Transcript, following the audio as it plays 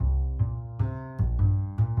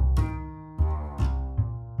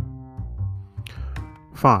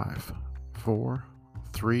Five, four,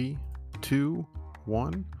 three, two,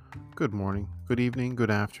 one. Good morning, good evening,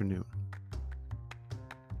 good afternoon.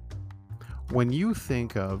 When you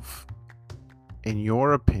think of, in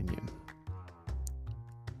your opinion,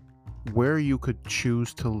 where you could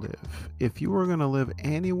choose to live, if you were going to live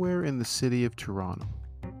anywhere in the city of Toronto,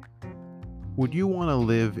 would you want to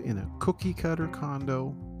live in a cookie cutter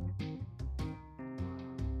condo,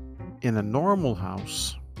 in a normal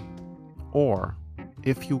house, or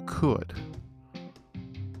if you could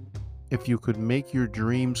make your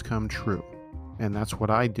dreams come true, and that's what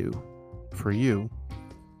I do for you,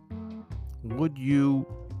 would you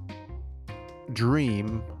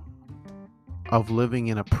dream of living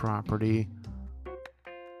in a property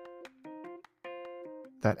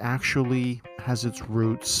that actually has its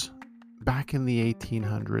roots back in the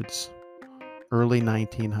 1800s, early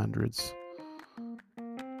 1900s,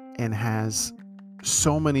 and has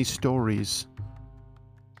so many stories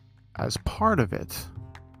as part of it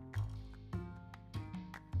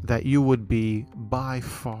that you would be by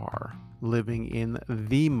far living in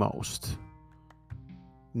the most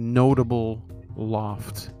notable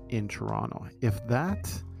loft in Toronto? If that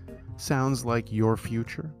sounds like your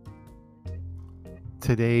future,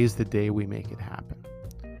 today's the day we make it happen.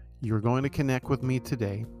 You're going to connect with me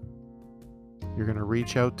today. You're going to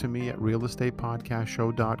reach out to me at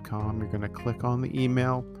realestatepodcastshow.com. You're going to click on the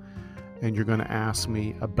email and you're going to ask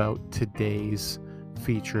me about today's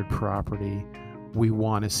featured property. We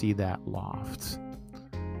want to see that loft.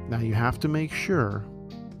 Now you have to make sure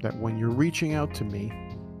that when you're reaching out to me,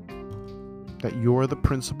 that you're the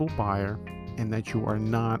principal buyer and that you are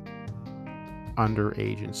not under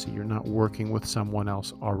agency. You're not working with someone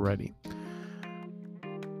else already.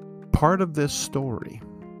 Part of this story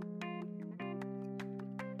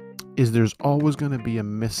is there's always going to be a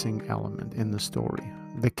missing element in the story.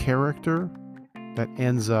 The character that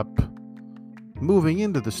ends up moving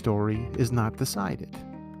into the story is not decided.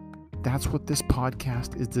 That's what this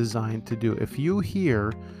podcast is designed to do. If you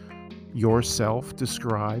hear yourself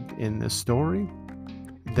described in this story,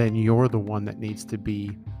 then you're the one that needs to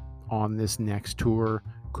be on this next tour.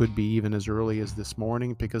 Could be even as early as this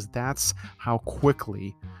morning, because that's how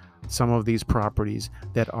quickly some of these properties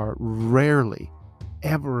that are rarely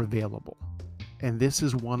ever available, and this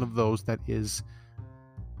is one of those that is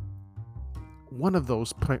one of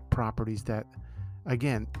those properties that,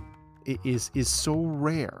 again, is so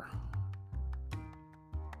rare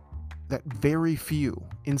that very few,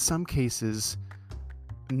 in some cases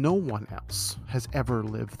no one else, has ever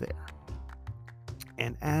lived there.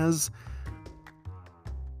 And as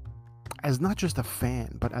not just a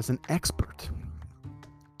fan, but as an expert,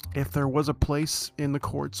 if there was a place in the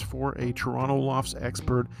courts for a Toronto lofts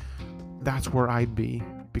expert, that's where I'd be,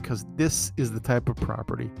 because this is the type of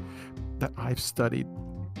property that I've studied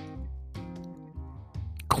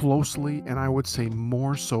closely, and I would say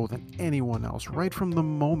more so than anyone else, right from the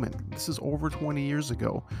moment. This is over 20 years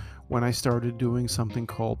ago when I started doing something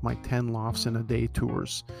called my 10 lofts in a day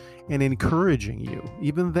tours, and encouraging you,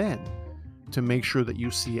 even then, to make sure that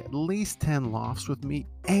you see at least 10 lofts with me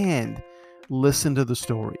and listen to the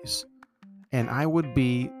stories. And I would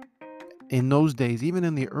be, in those days, even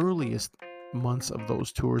in the earliest months of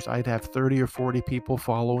those tours, I'd have 30 or 40 people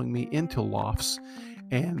following me into lofts.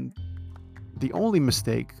 And the only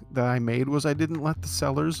mistake that I made was I didn't let the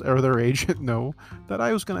sellers or their agent know that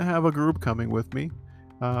I was going to have a group coming with me,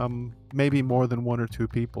 maybe more than one or two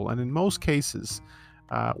people. And in most cases,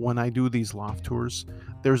 when I do these loft tours,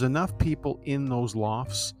 there's enough people in those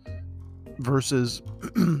lofts versus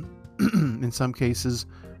in some cases,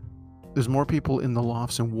 there's more people in the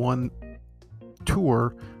lofts in one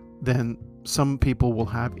tour than some people will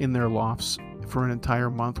have in their lofts for an entire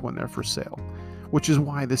month when they're for sale, which is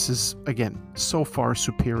why this is, again, so far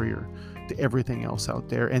superior to everything else out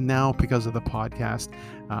there. And now, because of the podcast,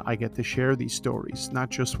 I get to share these stories, not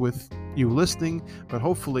just with you listening, but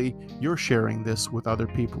hopefully you're sharing this with other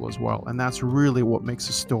people as well. And that's really what makes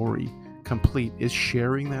a story complete, is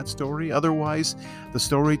sharing that story. Otherwise, the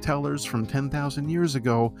storytellers from 10,000 years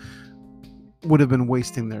ago would have been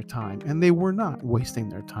wasting their time, and they were not wasting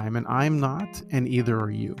their time, and I'm not, and either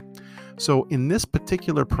are you. So in this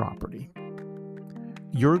particular property,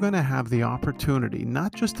 you're going to have the opportunity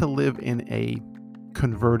not just to live in a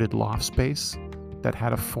converted loft space that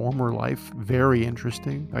had a former life, very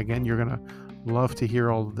interesting. Again, you're going to love to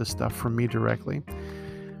hear all of this stuff from me directly.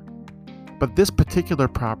 But this particular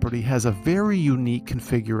property has a very unique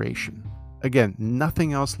configuration. Again,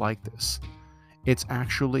 nothing else like this. It's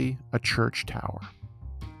actually a church tower.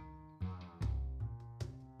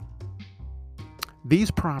 These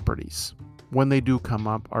properties when they do come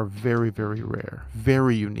up, are very, very rare,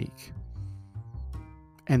 very unique.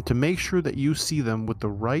 And to make sure that you see them with the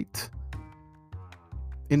right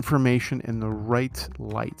information in the right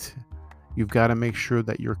light, you've got to make sure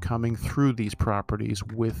that you're coming through these properties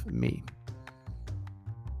with me.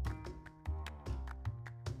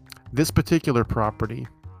 This particular property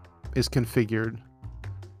is configured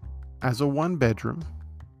as a 1-bedroom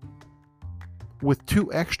with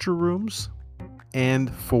 2 extra rooms and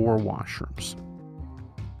 4 washrooms.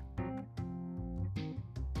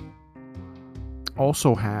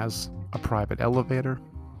 Also has a private elevator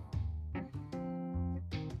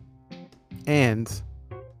and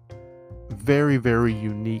very, very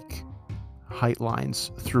unique height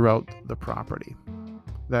lines throughout the property.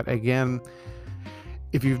 That, again,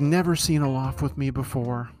 if you've never seen a loft with me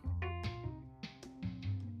before,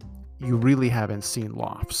 you really haven't seen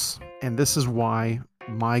lofts. And this is why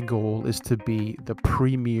my goal is to be the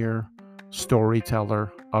premier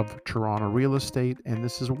storyteller of Toronto real estate. And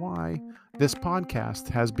this is why this podcast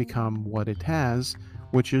has become what it has,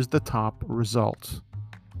 which is the top result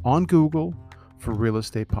on Google for Real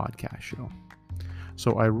Estate Podcast Show.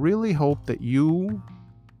 So I really hope that you,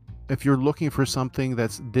 if you're looking for something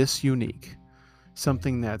that's this unique,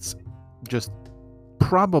 something that's just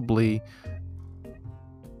probably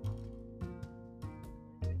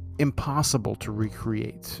impossible to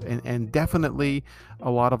recreate, and definitely a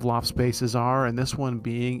lot of loft spaces are, and this one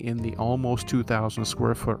being in the almost 2,000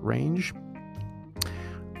 square foot range.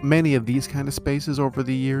 Many of these kind of spaces over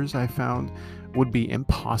the years I found would be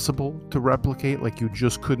impossible to replicate. Like, you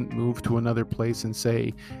just couldn't move to another place and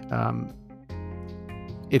say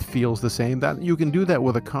it feels the same. That you can do that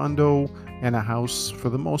with a condo and a house for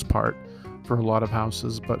the most part, for a lot of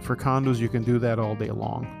houses, but for condos you can do that all day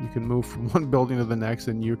long. You can move from one building to the next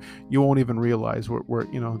and you won't even realize where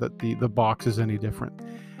that the box is any different.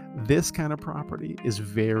 This kind of property is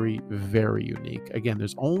very, very unique. Again,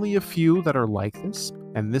 there's only a few that are like this,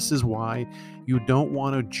 and this is why you don't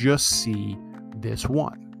want to just see this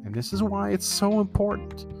one. And this is why it's so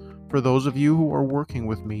important for those of you who are working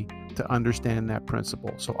with me to understand that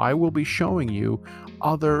principle. So I will be showing you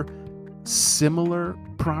other similar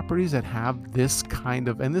properties that have this kind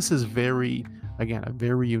of, and this is very, again, a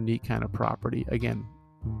very unique kind of property. Again,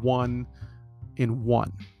 1 in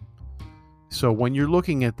 1. So when you're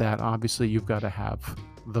looking at that, obviously you've got to have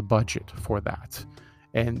the budget for that.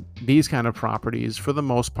 And these kind of properties, for the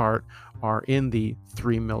most part, are in the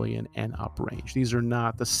 $3 million and up range. These are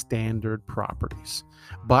not the standard properties.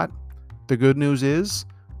 But the good news is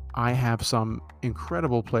I have some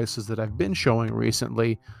incredible places that I've been showing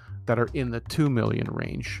recently that are in the $2 million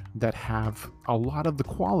range that have a lot of the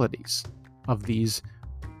qualities of these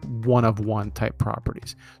one-of-one type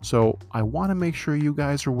properties. So I want to make sure you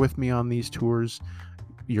guys are with me on these tours.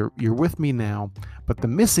 You're with me now, but the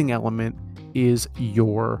missing element is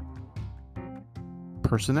your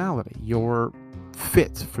personality, your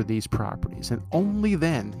fit for these properties. And only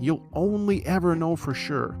then, you'll only ever know for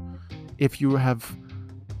sure if you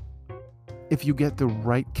get the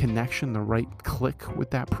right connection, the right click with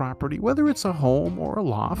that property, whether it's a home or a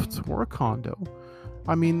loft or a condo.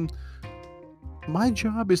 I mean, my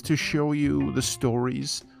job is to show you the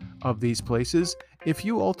stories of these places. If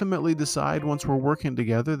you ultimately decide, once we're working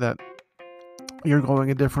together, that you're going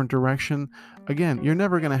a different direction, again, you're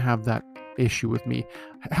never going to have that issue with me.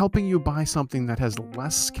 Helping you buy something that has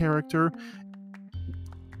less character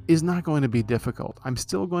is not going to be difficult. I'm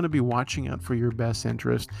still going to be watching out for your best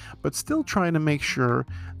interest, but still trying to make sure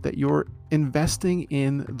that you're investing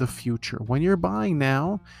in the future. When you're buying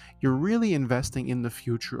now, you're really investing in the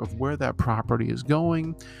future of where that property is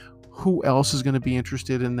going, who else is going to be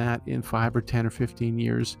interested in that in 5 or 10 or 15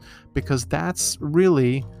 years, because that's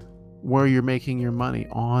really where you're making your money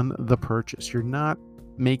on the purchase. You're not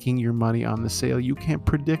making your money on the sale. You can't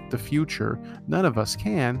predict the future. None of us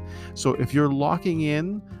can. So if you're locking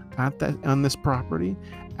in on this property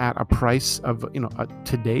at a price of, a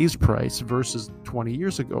today's price versus 20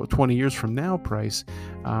 years ago, 20 years from now price,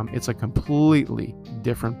 it's a completely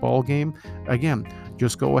different ball game. Again,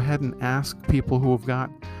 just go ahead and ask people who have got,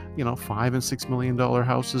 $5 and $6 million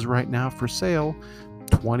houses right now for sale.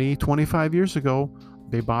 20, 25 years ago,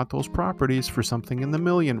 they bought those properties for something in the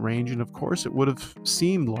million range. And of course, it would have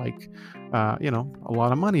seemed like, a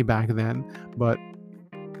lot of money back then. But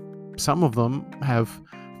some of them have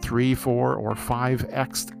 3, 4, or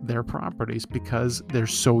 5x'd their properties because they're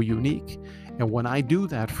so unique. And when I do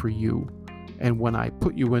that for you, and when I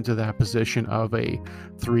put you into that position of a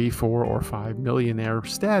 3, 4, or 5 millionaire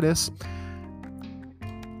status,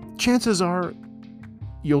 chances are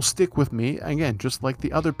you'll stick with me, again, just like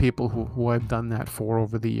the other people who I've done that for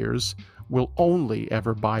over the years, will only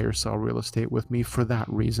ever buy or sell real estate with me for that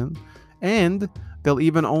reason. And they'll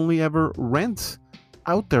even only ever rent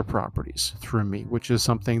out their properties through me, which is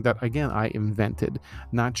something that, again, I invented.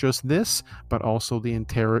 Not just this, but also the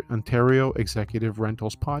Ontario Executive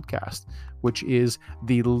Rentals podcast, which is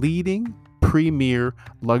the leading premier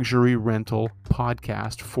luxury rental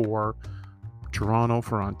podcast for Toronto,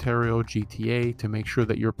 for Ontario, GTA, to make sure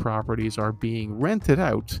that your properties are being rented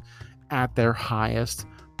out at their highest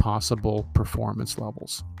possible performance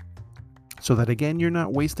levels. So that, again, you're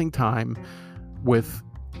not wasting time with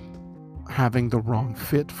having the wrong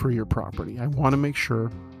fit for your property. I want to make sure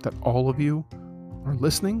that all of you are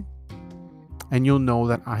listening, and you'll know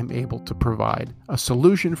that I'm able to provide a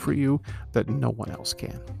solution for you that no one else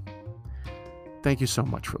can. Thank you so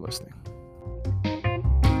much for listening.